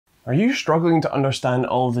Are you struggling to understand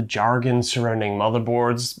all the jargon surrounding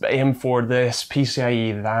motherboards, AM4 this,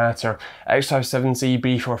 PCIe that, or X570,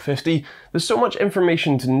 B450? There's so much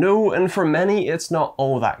information to know, and for many it's not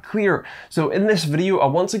all that clear. So in this video I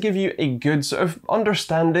want to give you a good sort of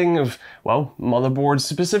understanding of, well, motherboards,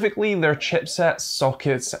 specifically their chipsets,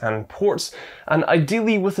 sockets and ports, and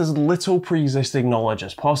ideally with as little pre-existing knowledge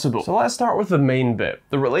as possible. So let's start with the main bit,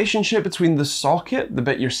 the relationship between the socket, the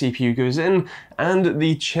bit your CPU goes in, and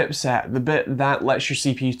the chipset, the bit that lets your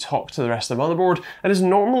CPU talk to the rest of the motherboard, and is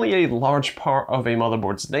normally a large part of a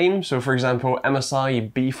motherboard's name. So for example,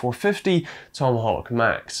 MSI B450 Tomahawk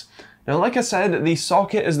Max. Now, like I said, the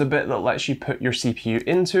socket is the bit that lets you put your CPU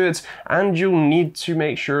into it, and you'll need to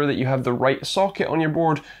make sure that you have the right socket on your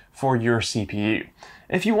board for your CPU.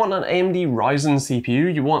 If you want an AMD Ryzen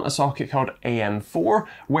CPU, you want a socket called AM4,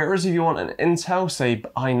 whereas if you want an Intel, say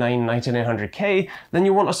i9-9900K, then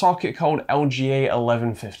you want a socket called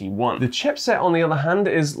LGA1151. The chipset, on the other hand,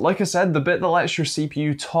 is, like I said, the bit that lets your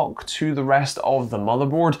CPU talk to the rest of the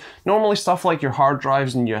motherboard. Normally stuff like your hard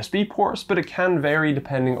drives and USB ports, but it can vary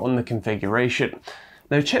depending on the configuration.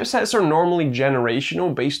 Now, chipsets are normally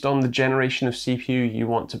generational based on the generation of CPU you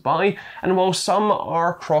want to buy, and while some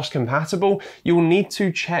are cross-compatible, you'll need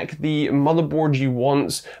to check the motherboard you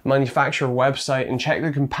want's manufacturer website and check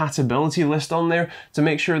the compatibility list on there to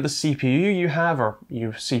make sure the CPU you have, or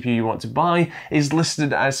CPU you want to buy, is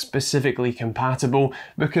listed as specifically compatible,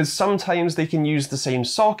 because sometimes they can use the same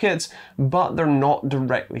sockets, but they're not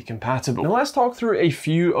directly compatible. Now let's talk through a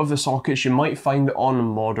few of the sockets you might find on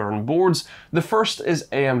modern boards. The first is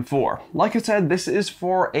AM4. Like I said, this is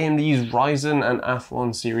for AMD's Ryzen and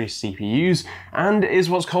Athlon series CPUs, and is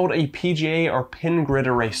what's called a PGA or pin grid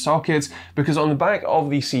array socket, because on the back of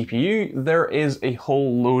the CPU there is a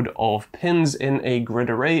whole load of pins in a grid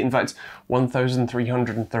array, in fact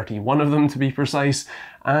 1,331 of them to be precise,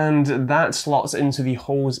 and that slots into the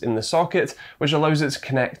holes in the socket, which allows it to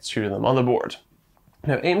connect to the motherboard.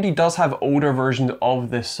 Now, AMD does have older versions of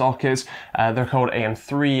this socket. They're called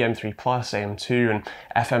AM3, AM3+, AM2, and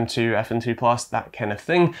FM2, FM2+, that kind of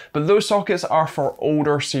thing. But those sockets are for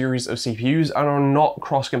older series of CPUs and are not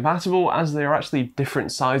cross-compatible, as they are actually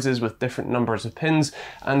different sizes with different numbers of pins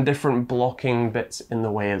and different blocking bits in the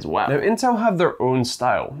way as well. Now, Intel have their own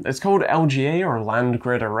style. It's called LGA, or Land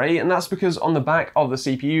Grid Array, and that's because on the back of the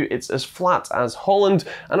CPU it's as flat as Holland,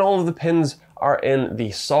 and all of the pins are in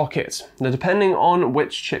the socket. Now, depending on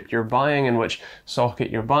which chip you're buying and which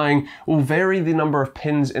socket you're buying will vary the number of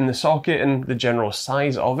pins in the socket and the general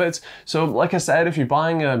size of it. So like I said, if you're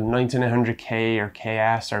buying a 9900K or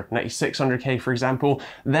KS or 9600K, for example,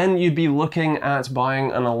 then you'd be looking at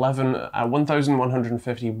buying an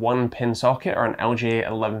 1151 pin socket, or an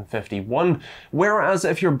LGA1151. Whereas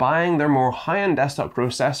if you're buying their more high-end desktop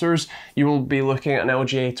processors, you will be looking at an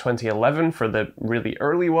LGA 2011 for the really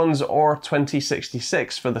early ones, or 2066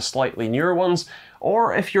 for the slightly newer ones.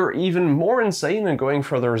 Or if you're even more insane and going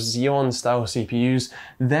for their Xeon style CPUs,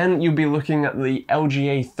 then you'll be looking at the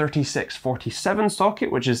LGA 3647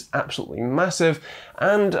 socket, which is absolutely massive.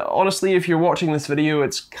 And honestly, if you're watching this video,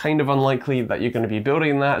 it's kind of unlikely that you're going to be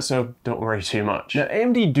building that, so don't worry too much. Now,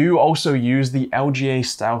 AMD do also use the LGA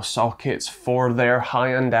style sockets for their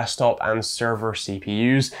high-end desktop and server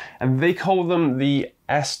CPUs, and they call them the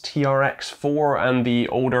STRX4 and the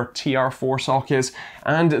older TR4 sockets,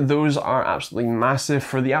 and those are absolutely massive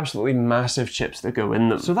for the absolutely massive chips that go in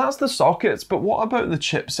them. So that's the sockets, but what about the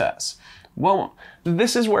chipsets? Well,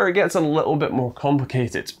 this is where it gets a little bit more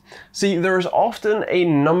complicated. See, there's often a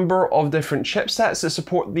number of different chipsets that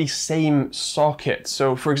support the same socket.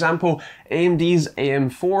 So for example, AMD's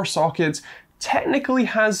AM4 socket technically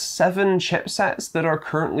has 7 chipsets that are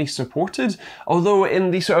currently supported, although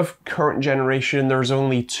in the sort of current generation there's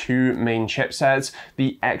only 2 main chipsets,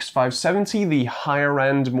 the X570, the higher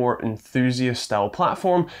end, more enthusiast style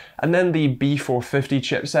platform, and then the B450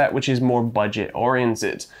 chipset, which is more budget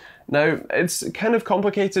oriented. Now, it's kind of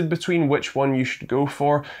complicated between which one you should go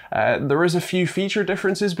for. There is a few feature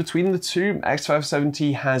differences between the two.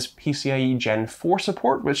 X570 has PCIe Gen 4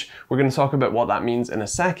 support, which we're going to talk about what that means in a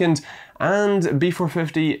second. And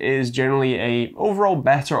B450 is generally a overall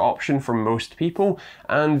better option for most people.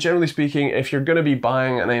 And generally speaking, if you're going to be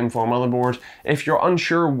buying an AM4 motherboard, if you're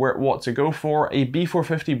unsure what to go for, a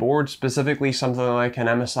B450 board, specifically something like an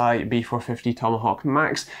MSI B450 Tomahawk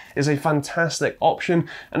Max, is a fantastic option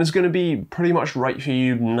and is going to be pretty much right for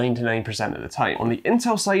you 99% of the time. On the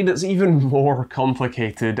Intel side, it's even more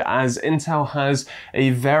complicated, as Intel has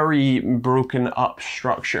a very broken up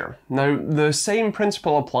structure. Now, the same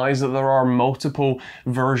principle applies that there are multiple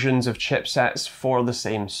versions of chipsets for the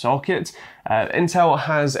same socket. Intel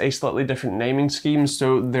has a slightly different naming scheme,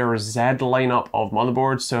 so their Z lineup of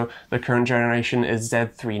motherboards, so the current generation is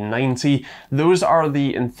Z390. Those are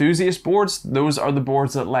the enthusiast boards. Those are the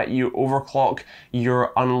boards that let you overclock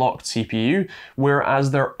your unlocked CPU, whereas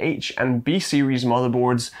their H and B series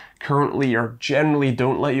motherboards currently or generally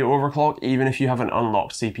don't let you overclock even if you have an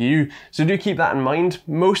unlocked CPU. So do keep that in mind.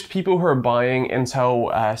 Most people who are buying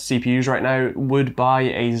Intel CPUs right now would buy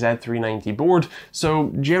a Z390 board,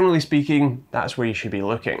 so generally speaking, that's where you should be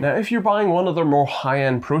looking. Now, if you're buying one of their more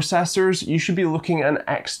high-end processors, you should be looking at an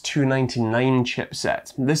X299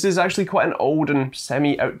 chipset. This is actually quite an old and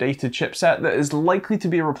semi-outdated chipset that is likely to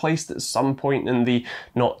be replaced at some point in the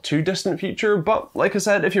not too distant future, but like I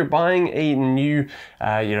said, if you're buying a new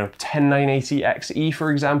 10980XE,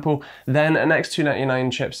 for example, then an X299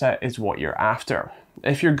 chipset is what you're after.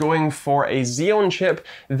 If you're going for a Xeon chip,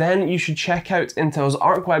 then you should check out Intel's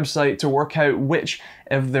ARC website to work out which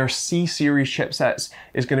of their C-series chipsets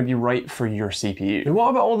is going to be right for your CPU. Now, what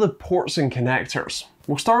about all the ports and connectors?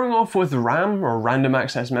 Well, starting off with RAM, or random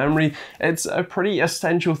access memory, it's a pretty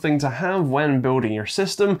essential thing to have when building your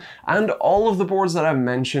system, and all of the boards that I've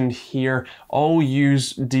mentioned here all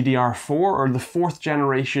use DDR4, or the 4th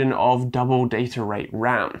generation of double data rate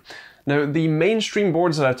RAM. Now, the mainstream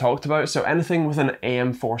boards that I talked about, so anything with an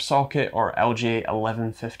AM4 socket or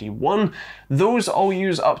LGA1151, those all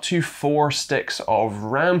use up to 4 sticks of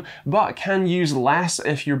RAM, but can use less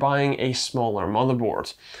if you're buying a smaller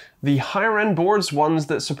motherboard. The higher end boards, ones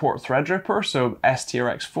that support Threadripper, so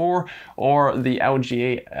STRX4 or the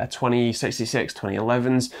LGA 2066,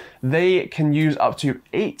 2011s, they can use up to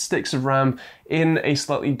 8 sticks of RAM in a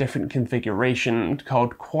slightly different configuration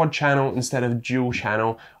called quad channel instead of dual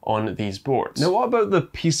channel on these boards. Now, what about the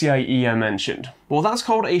PCIe I mentioned? Well, that's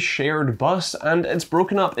called a shared bus, and it's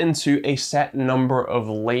broken up into a set number of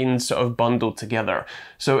lanes sort of bundled together.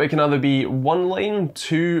 So it can either be 1 lane,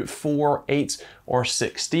 2, 4, 8, or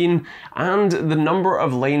 16, and the number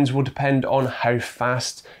of lanes will depend on how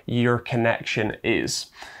fast your connection is.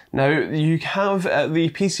 Now, you have the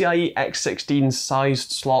PCIe X16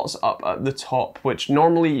 sized slots up at the top, which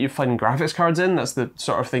normally you find graphics cards in. That's the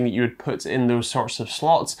sort of thing that you would put in those sorts of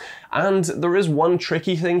slots. And there is one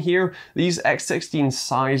tricky thing here. These X16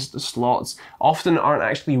 sized slots often aren't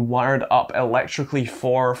actually wired up electrically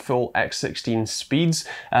for full X16 speeds.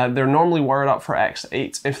 They're normally wired up for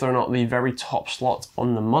X8 if they're not the very top slot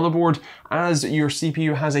on the motherboard, as your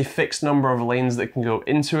CPU has a fixed number of lanes that can go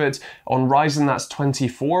into it. On Ryzen, that's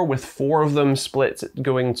 24, with 4 of them split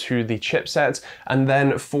going to the chipset, and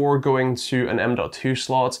then 4 going to an M.2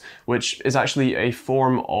 slot, which is actually a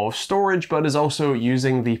form of storage, but is also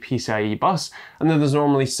using the PCIe bus. And then there's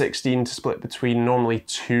normally 16 to split between normally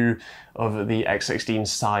 2 of the X16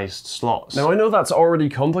 sized slots. Now, I know that's already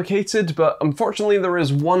complicated, but unfortunately there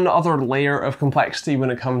is one other layer of complexity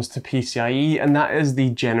when it comes to PCIe, and that is the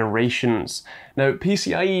generations. Now,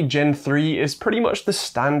 PCIe Gen 3 is pretty much the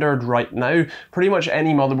standard right now. Pretty much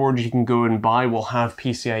any motherboard you can go and buy will have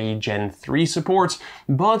PCIe Gen 3 support,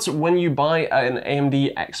 but when you buy an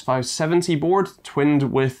AMD X570 board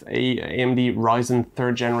twinned with a AMD Ryzen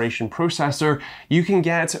 3rd generation processor, you can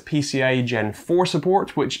get PCIe Gen 4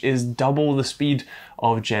 support, which is double the speed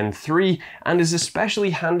of Gen 3, and is especially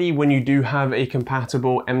handy when you do have a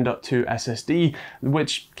compatible M.2 SSD,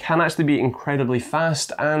 which can actually be incredibly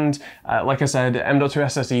fast. And like I said, M.2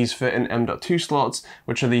 SSDs fit in M.2 slots,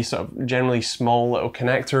 which are these sort of generally small little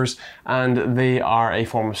connectors, and they are a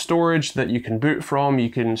form of storage that you can boot from. You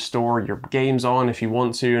can store your games on if you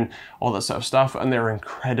want to, and all that sort of stuff, and they're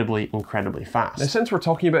incredibly fast. Now, since we're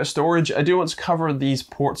talking about storage, I do want to cover these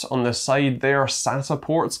ports on the side. They are SATA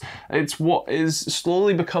ports. It's what is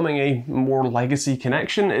slowly becoming a more legacy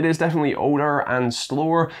connection. It is definitely older and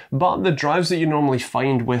slower, but the drives that you normally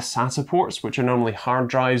find with SATA ports, which are normally hard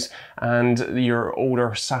drives and your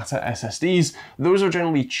older SATA SSDs, those are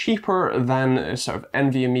generally cheaper than sort of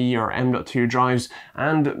NVMe or M.2 drives,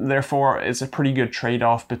 and therefore it's a pretty good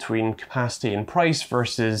trade-off between capacity and price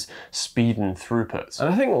versus speed and throughput. And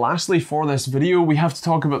I think lastly for this video, we have to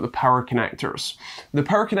talk about the power connectors. The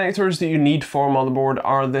power connectors that you need for a motherboard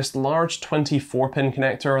are this large 24-pin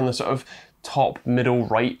connector on the sort of top middle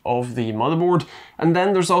right of the motherboard, and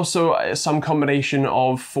then there's also some combination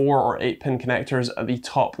of 4 or 8-pin connectors at the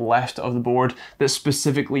top left of the board that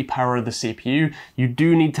specifically power the CPU. You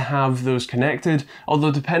do need to have those connected,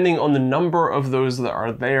 although depending on the number of those that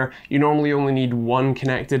are there, you normally only need 1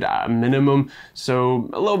 connected at a minimum, so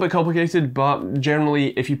a little bit complicated, but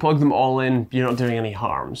generally if you plug them all in, you're not doing any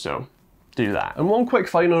harm, so do do that. And one quick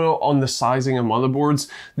final note on the sizing of motherboards.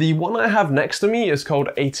 The one I have next to me is called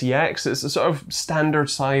ATX. It's the sort of standard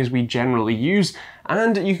size we generally use,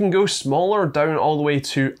 and you can go smaller down all the way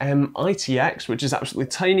to MITX, which is absolutely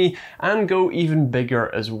tiny, and go even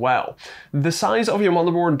bigger as well. The size of your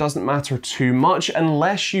motherboard doesn't matter too much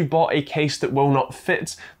unless you bought a case that will not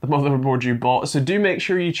fit the motherboard you bought, so do make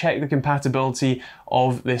sure you check the compatibility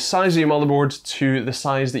of the size of your motherboard to the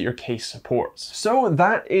size that your case supports. So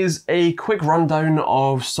that is a quick rundown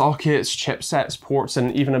of sockets, chipsets, ports,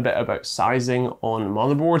 and even a bit about sizing on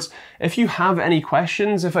motherboards. If you have any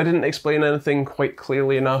questions, if I didn't explain anything quite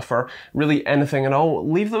clearly enough, or really anything at all,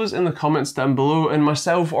 leave those in the comments down below, and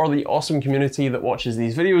myself or the awesome community that watches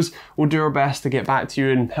these videos will do our best to get back to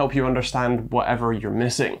you and help you understand whatever you're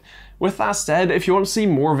missing. With that said, if you want to see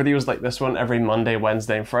more videos like this one every Monday,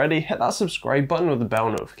 Wednesday, and Friday, hit that subscribe button with the bell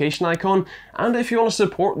notification icon. And if you want to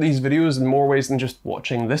support these videos in more ways than just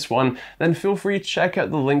watching this one, then feel free to check out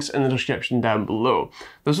the links in the description down below.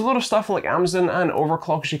 There's a lot of stuff like Amazon and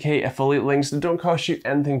Overclockers UK affiliate links that don't cost you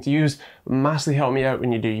anything to use, but massively help me out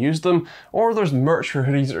when you do use them. Or there's merch for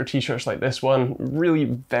hoodies or t-shirts like this one, really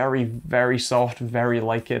very soft, very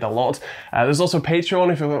like it a lot. There's also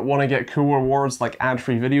Patreon if you want to get cool rewards like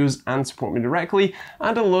ad-free videos and support me directly,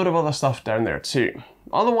 and a load of other stuff down there too.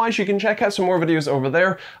 Otherwise, you can check out some more videos over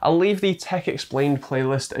there. I'll leave the Tech Explained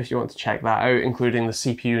playlist if you want to check that out, including the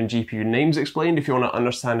CPU and GPU names explained if you want to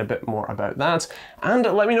understand a bit more about that. And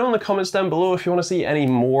let me know in the comments down below if you want to see any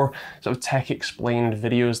more sort of Tech Explained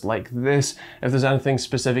videos like this. If there's anything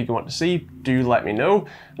specific you want to see, do let me know.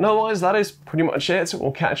 And otherwise, that is pretty much it.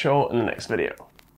 We'll catch you all in the next video.